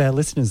 Most of our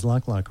listeners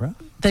like Lycra.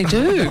 They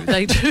do.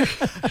 They do.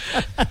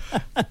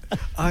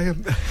 I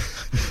am...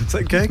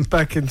 So going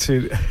back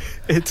into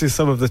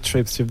some of the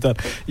trips you've done,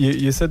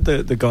 you said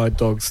the guide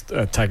dogs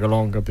tag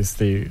along,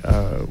 obviously,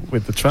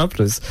 with the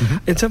travellers.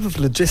 Mm-hmm. In terms of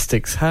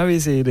logistics, how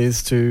easy it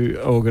is to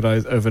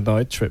organise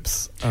overnight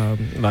trips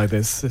like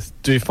this?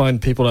 Do you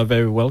find people are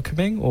very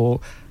welcoming,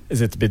 or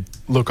is it a bit...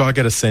 Look, I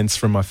get a sense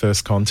from my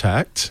first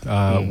contact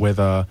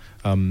whether...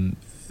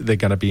 they're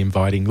going to be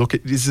inviting. Look,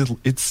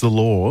 it's the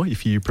law.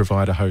 If you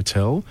provide a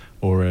hotel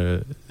or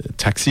a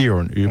taxi or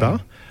an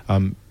Uber,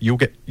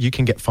 you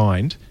can get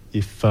fined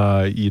if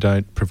you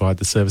don't provide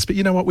the service. But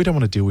you know what? We don't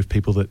want to deal with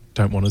people that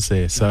don't want us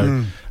there.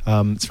 So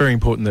it's very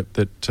important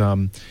that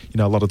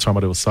a lot of time I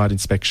do a site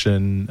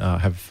inspection,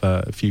 have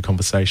a few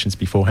conversations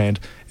beforehand,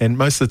 and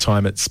most of the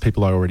time it's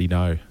people I already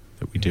know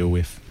that we deal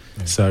with.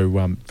 Yeah.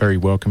 So very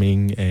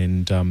welcoming,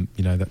 and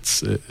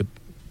that's a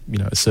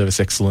service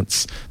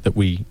excellence that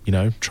we,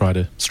 try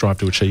to strive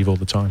to achieve all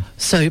the time.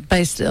 So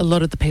a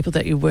lot of the people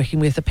that you're working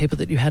with are people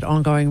that you had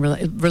ongoing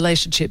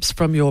relationships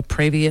from your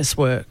previous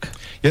work.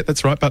 Yeah,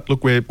 that's right. But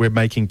look, we're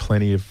making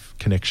plenty of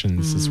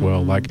connections as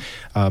well. Like,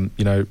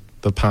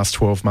 the past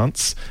 12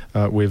 months,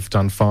 we've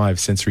done 5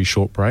 sensory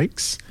short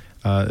breaks.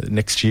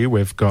 Next year,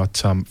 we've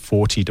got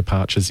 40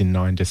 departures in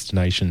 9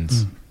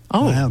 destinations.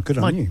 Oh, wow, good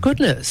on you. My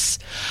goodness.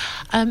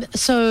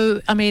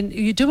 So,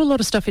 you do a lot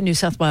of stuff in New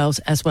South Wales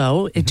as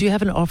well. Mm-hmm. Do you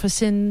have an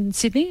office in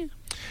Sydney?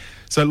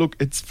 So, look,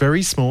 it's a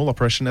very small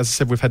operation. As I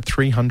said, we've had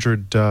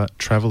 300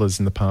 travellers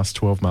in the past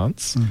 12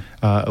 months.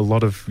 A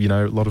lot of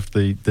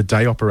the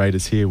day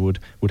operators here would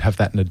have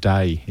that in a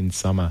day in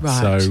summer.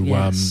 Right,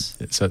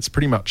 so it's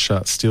pretty much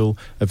still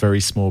a very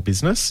small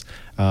business.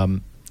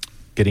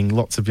 Getting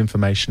lots of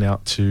information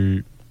out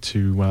to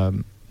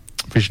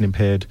vision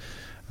impaired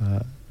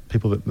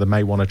people that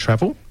may want to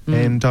travel.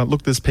 And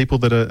look, there's people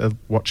that are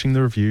watching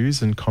the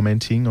reviews and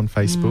commenting on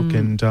Facebook,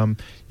 and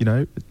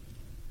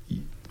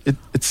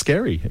it's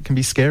scary. It can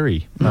be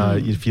scary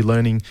if you're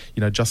learning,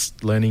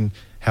 just learning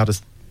how to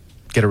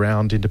get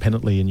around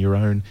independently in your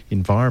own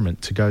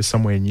environment to go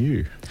somewhere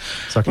new.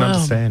 So I can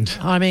understand.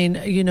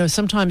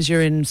 Sometimes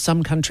you're in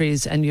some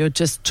countries and you're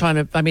just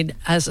trying to,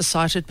 as a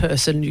sighted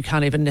person, you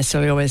can't even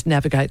necessarily always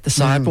navigate the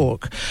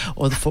sidewalk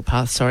or the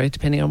footpath,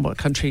 depending on what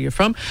country you're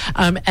from.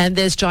 And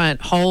there's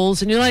giant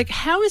holes and you're like,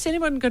 how is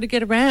anyone going to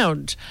get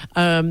around?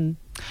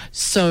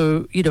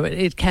 So,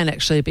 it can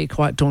actually be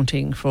quite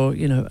daunting for,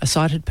 a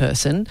sighted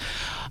person.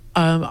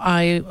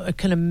 I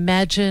can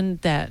imagine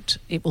that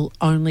it will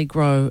only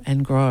grow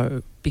and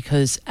grow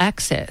because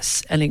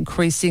access and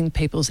increasing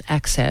people's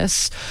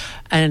access,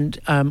 and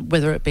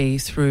whether it be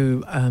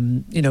through,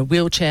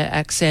 wheelchair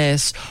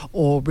access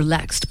or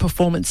relaxed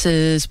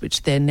performances,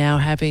 which they're now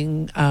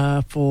having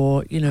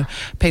for,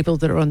 people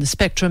that are on the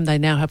spectrum, they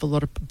now have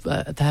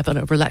they have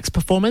a relaxed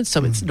performance,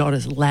 so it's not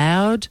as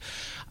loud.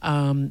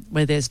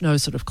 where there's no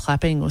sort of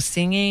clapping or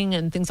singing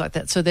and things like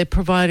that. So they're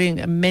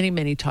providing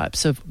many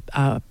types of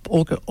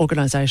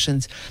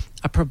organisations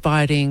are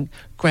providing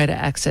greater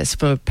access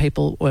for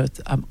people with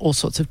all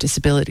sorts of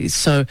disabilities.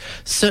 So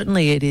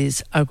certainly it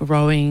is a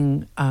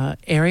growing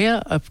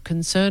area of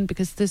concern,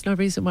 because there's no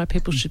reason why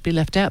people should be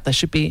left out. They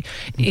should be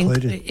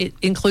included.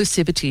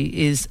 Inclusivity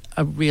is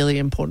a really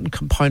important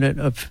component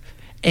of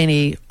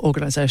any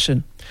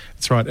organisation.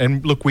 That's right.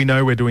 And look, we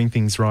know we're doing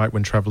things right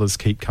when travellers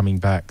keep coming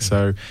back.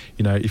 So,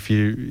 if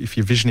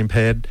you're vision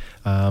impaired,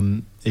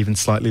 even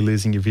slightly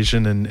losing your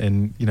vision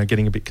and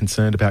getting a bit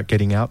concerned about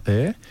getting out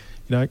there,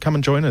 come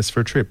and join us for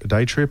a trip, a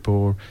day trip,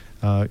 or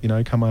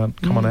come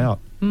on out.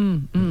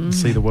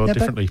 See the world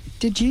differently.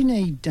 Did you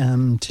need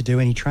to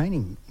do any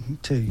training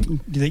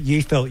that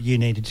you felt you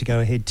needed to go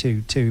ahead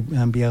to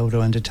be able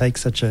to undertake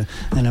such an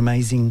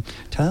amazing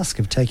task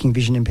of taking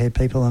vision impaired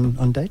people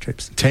on day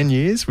trips? 10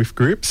 years with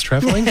groups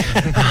travelling.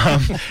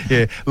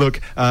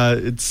 Look,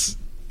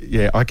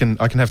 I can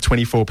have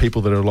 24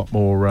 people that are a lot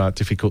more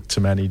difficult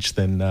to manage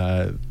than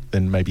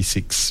maybe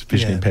 6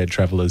 vision impaired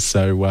travellers.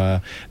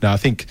 So I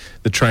think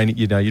the training,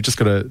 you just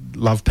got to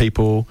love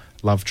people,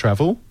 love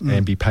travel,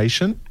 and be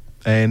patient.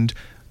 And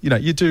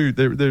you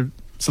do.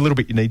 It's a little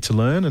bit you need to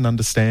learn and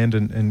understand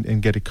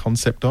and get a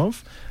concept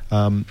of.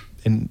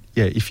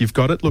 If you've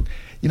got it, look,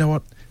 you know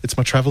what? It's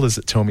my travellers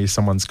that tell me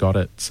someone's got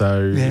it.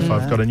 So if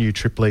I've got a new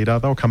trip leader,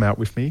 they'll come out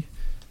with me.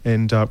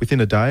 And within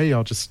a day,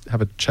 I'll just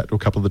have a chat to a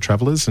couple of the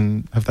travellers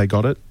and have they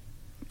got it?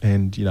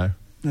 And,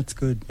 that's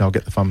good. I'll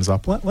get the thumbs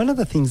up. One of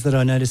the things that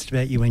I noticed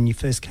about you when you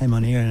first came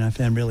on air, and I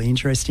found really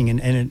interesting,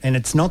 and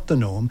it's not the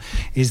norm,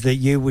 is that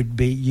you would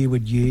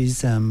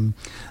use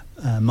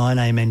my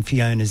name and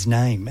Fiona's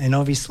name. And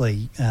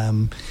obviously,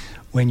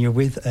 when you're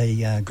with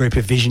a group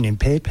of vision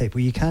impaired people,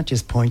 you can't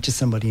just point to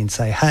somebody and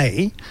say,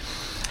 hey.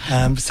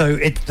 So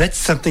that's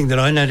something that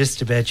I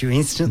noticed about you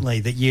instantly,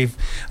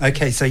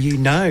 that so you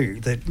know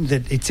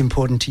that it's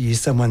important to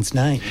use someone's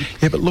name.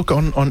 Yeah, but look,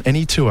 on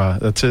any tour,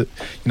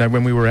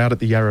 when we were out at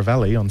the Yarra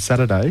Valley on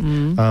Saturday,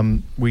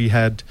 we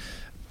had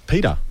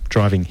Peter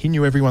driving. He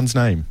knew everyone's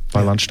name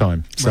by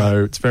lunchtime.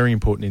 So it's very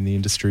important in the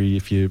industry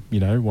if you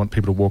want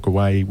people to walk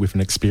away with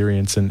an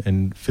experience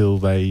and feel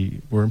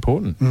they were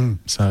important.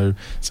 So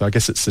I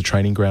guess it's the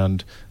training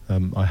ground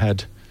I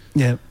had.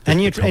 Yeah,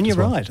 and you're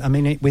right. I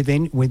mean, with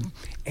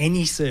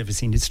any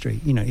service industry,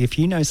 if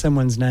you know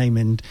someone's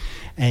name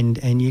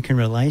and you can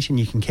relate and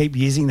you can keep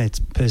using that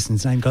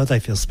person's name, God, they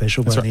feel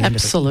special by the end of it.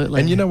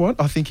 Absolutely. And you know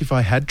what? I think if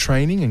I had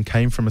training and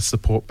came from a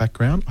support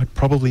background, I'd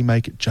probably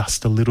make it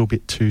just a little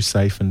bit too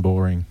safe and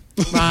boring.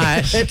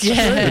 Right.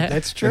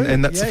 That's true.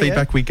 And that's the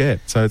feedback we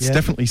get. So it's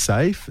definitely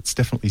safe. It's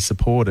definitely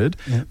supported.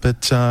 Yeah.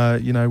 But,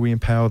 we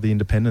empower the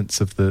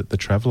independence of the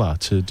traveller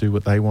to do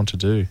what they want to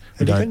do.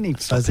 Have you got any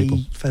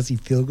fuzzy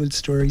feel-good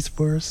stories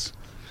for us?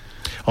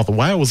 Oh, the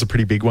whale was a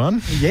pretty big one.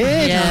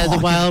 The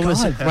whale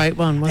was a great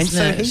one, wasn't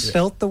it? And so he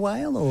felt the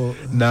whale, or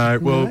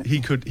no? He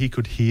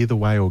could hear the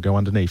whale go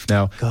underneath.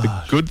 Now,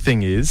 the good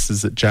thing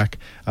is that Jack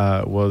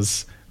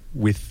was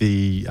with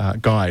the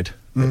guide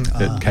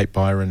at Cape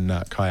Byron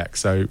kayak.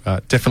 So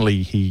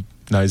definitely he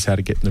knows how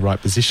to get in the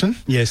right position.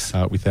 Yes,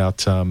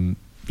 without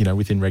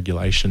within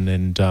regulation,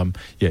 and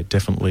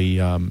definitely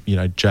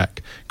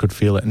Jack could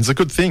feel it, and it's a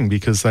good thing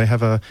because they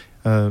have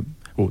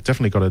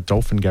definitely got a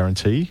dolphin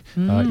guarantee.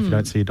 If you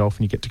don't see a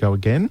dolphin, you get to go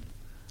again.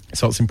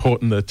 So it's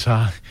important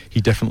that he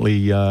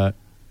definitely got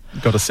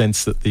a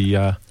sense that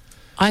the...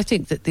 I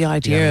think that the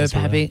idea of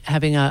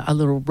having a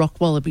little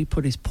rock wallaby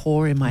put his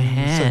paw in my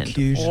hand, so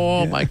cute.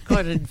 My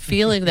God, and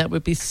feeling that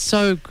would be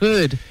so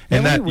good.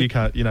 And you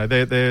can't,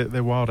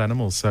 they're wild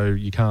animals, so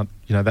you can't,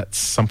 that's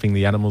something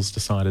the animals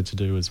decided to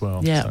do as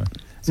well. Yeah.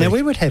 So now,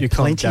 we would have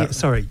plenty...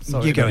 Sorry,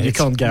 you go ahead. You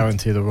can't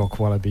guarantee the rock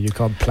wallaby. You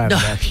can't plan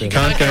that. You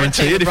can't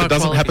guarantee it. If it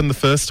doesn't happen the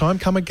first time,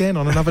 come again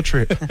on another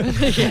trip.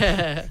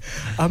 Yeah.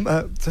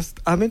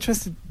 I'm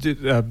interested...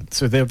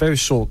 so they're very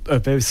short,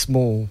 very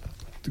small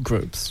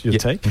groups you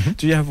take. Mm-hmm.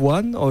 Do you have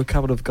one or a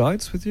couple of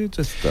guides with you?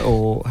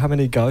 Or how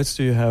many guides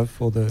do you have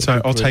for the...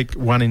 So I'll take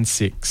 1 in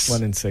 6.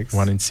 1 in 6.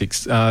 1 in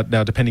 6.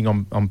 Now, depending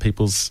on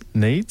people's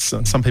needs,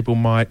 some people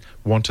might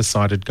want a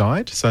sighted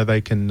guide, so they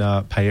can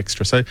pay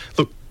extra. So,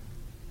 look,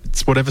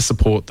 it's whatever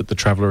support that the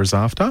traveller is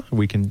after,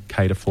 we can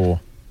cater for.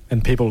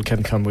 And people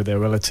can come with their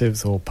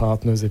relatives or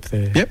partners if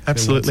they... Yep,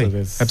 absolutely.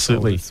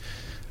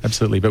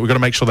 Absolutely. But we've got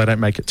to make sure they don't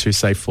make it too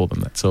safe for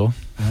them, that's all.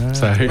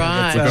 So we've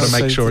got to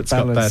make sure it's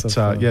got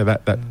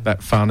that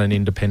fun and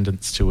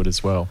independence to it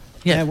as well.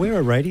 Yeah, we're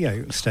a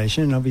radio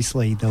station, and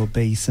obviously there'll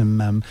be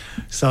some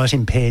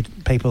sight-impaired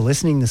people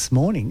listening this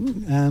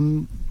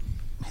morning.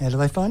 How do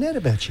they find out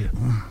about you?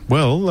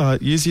 Well,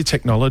 use your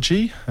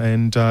technology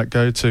and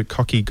go to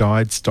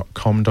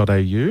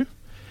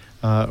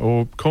cockyguides.com.au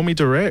or call me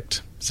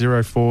direct,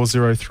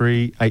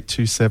 0403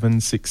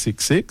 827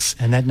 666.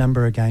 And that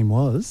number again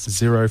was?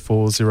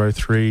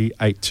 0403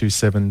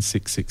 827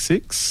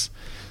 666.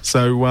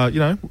 So,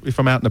 if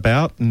I'm out and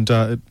about and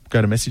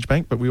go to Message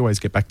Bank, but we always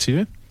get back to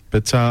you.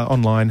 But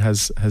online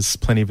has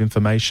plenty of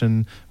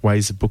information,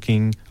 ways of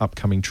booking,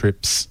 upcoming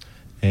trips,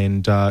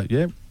 and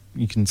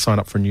you can sign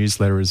up for a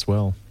newsletter as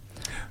well.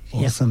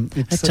 Awesome.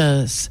 Yep. It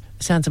does.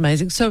 Sounds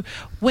amazing. So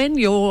when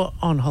you're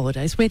on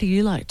holidays, where do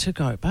you like to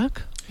go,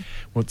 Buck?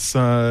 Well, it's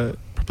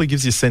probably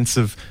gives you a sense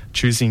of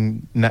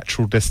choosing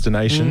natural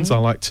destinations. I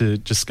like to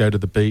just go to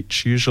the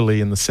beach, usually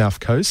in the south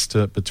coast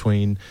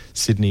between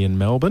Sydney and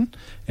Melbourne,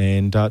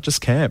 and just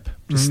camp.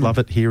 Just love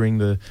it, hearing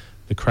the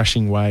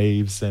crashing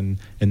waves and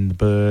the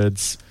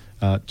birds.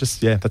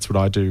 That's what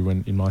I do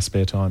in my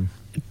spare time.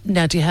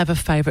 Now, do you have a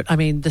favourite? I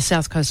mean, the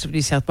south coast of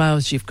New South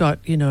Wales, you've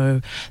got,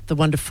 the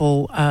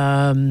wonderful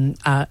below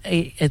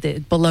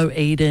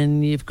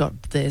Eden,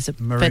 there's a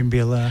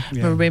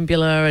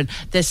Merimbula, and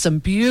there's some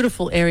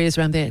beautiful areas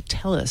around there.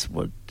 Tell us,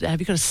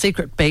 have you got a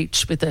secret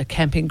beach with a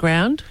camping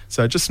ground?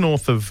 So just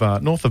north of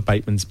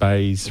Bateman's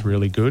Bay is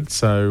really good.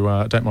 So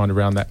I don't mind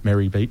around that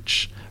Merry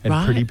Beach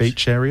and Pretty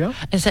Beach area.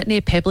 Is that near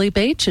Pebbly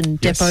Beach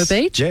and Depot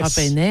Beach? Yes. I've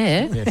been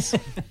there. Yes.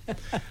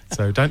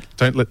 So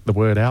don't let the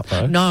word out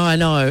though. No, I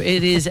know.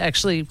 It is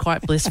actually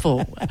quite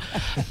blissful.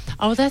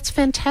 Oh, that's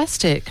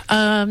fantastic.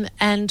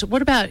 And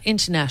what about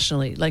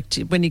internationally? Like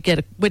when you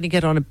get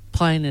on a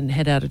plane and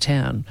head out of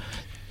town?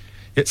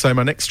 Yeah, so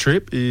my next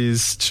trip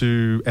is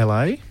to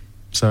LA.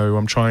 So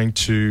I'm trying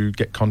to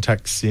get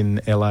contacts in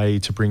LA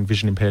to bring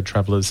vision impaired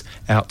travellers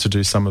out to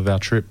do some of our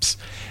trips.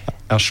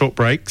 Our short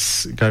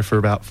breaks go for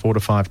about 4 to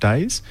 5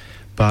 days,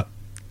 but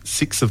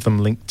 6 of them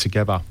link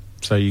together.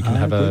 So you can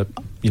have a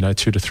 2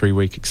 to 3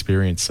 week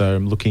experience. So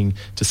I'm looking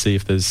to see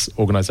if there's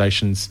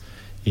organisations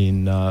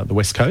in the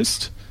West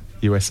Coast,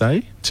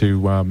 USA,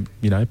 to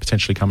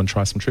potentially come and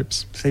try some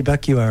trips. See,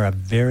 Buck, you are a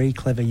very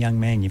clever young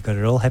man. You've got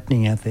it all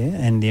happening out there,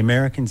 and the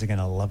Americans are going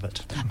to love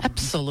it.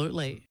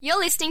 Absolutely. You're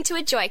listening to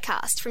a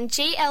Joycast from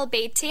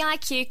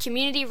GLBTIQ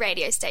community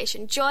radio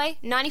station Joy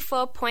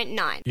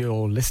 94.9.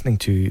 You're listening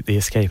to The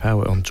Escape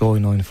Hour on Joy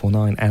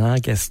 949, and our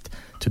guest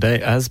today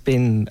has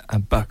been a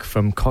Buck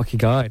from Cocky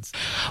Guides.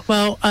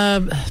 Well,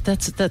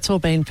 that's all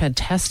been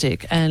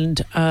fantastic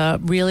and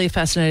really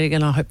fascinating,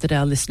 and I hope that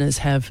our listeners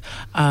have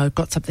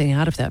got something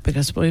out of that,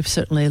 because we've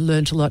certainly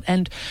learned a lot.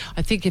 And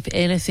I think, if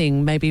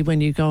anything, maybe when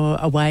you go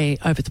away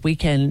over the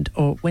weekend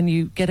or when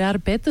you get out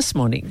of bed this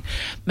morning,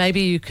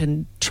 maybe you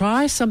can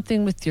try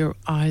something with your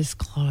eyes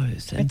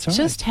closed and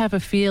just have a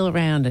feel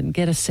around and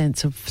get a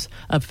sense of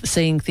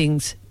seeing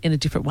things in a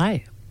different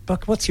way.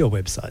 Buck, what's your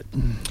website?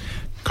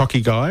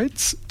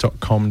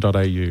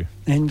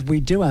 cockyguides.com.au. And we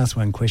do ask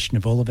one question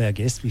of all of our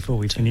guests before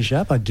we finish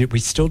up. We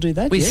still do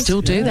that? We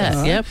still do that.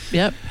 Right.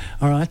 Yep.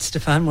 All right,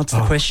 Stefan, what's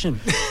the question?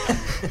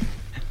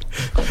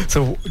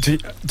 So do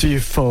you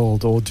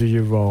fold or do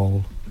you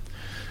roll?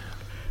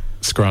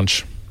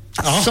 Scrunch.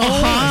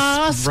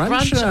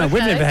 Scruncher. Okay.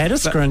 We've never had a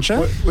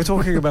scruncher. We're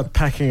talking about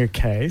packing a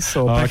case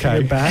or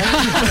packing a bag.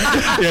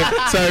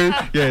 So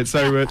it's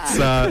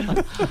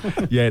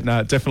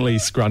definitely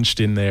scrunched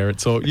in there.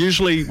 It's all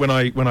usually when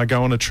I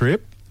go on a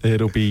trip,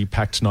 it'll be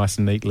packed nice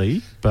and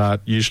neatly.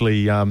 But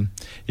usually, I'm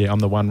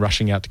the one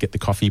rushing out to get the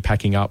coffee,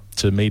 packing up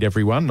to meet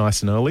everyone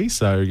nice and early.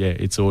 So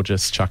it's all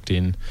just chucked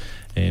in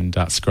and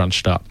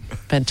scrunched up.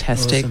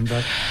 Fantastic.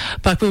 Awesome,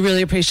 Buck, we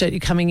really appreciate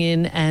you coming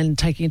in and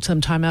taking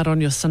some time out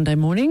on your Sunday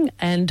morning.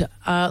 And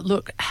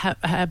look,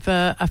 have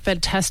a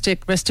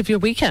fantastic rest of your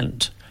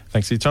weekend.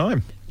 Thanks for your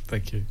time.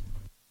 Thank you.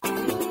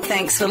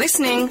 Thanks for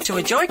listening to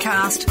a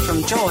Joycast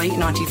from Joy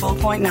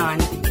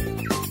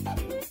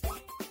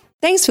 94.9.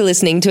 Thanks for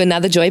listening to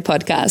another Joy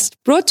podcast,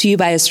 brought to you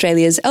by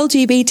Australia's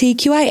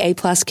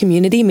LGBTQIA+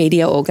 community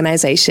media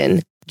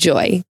organisation,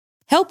 Joy.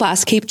 Help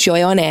us keep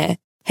Joy on air.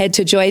 Head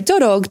to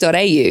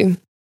joy.org.au.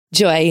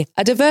 Joy,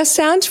 a diverse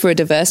sound for a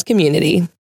diverse community.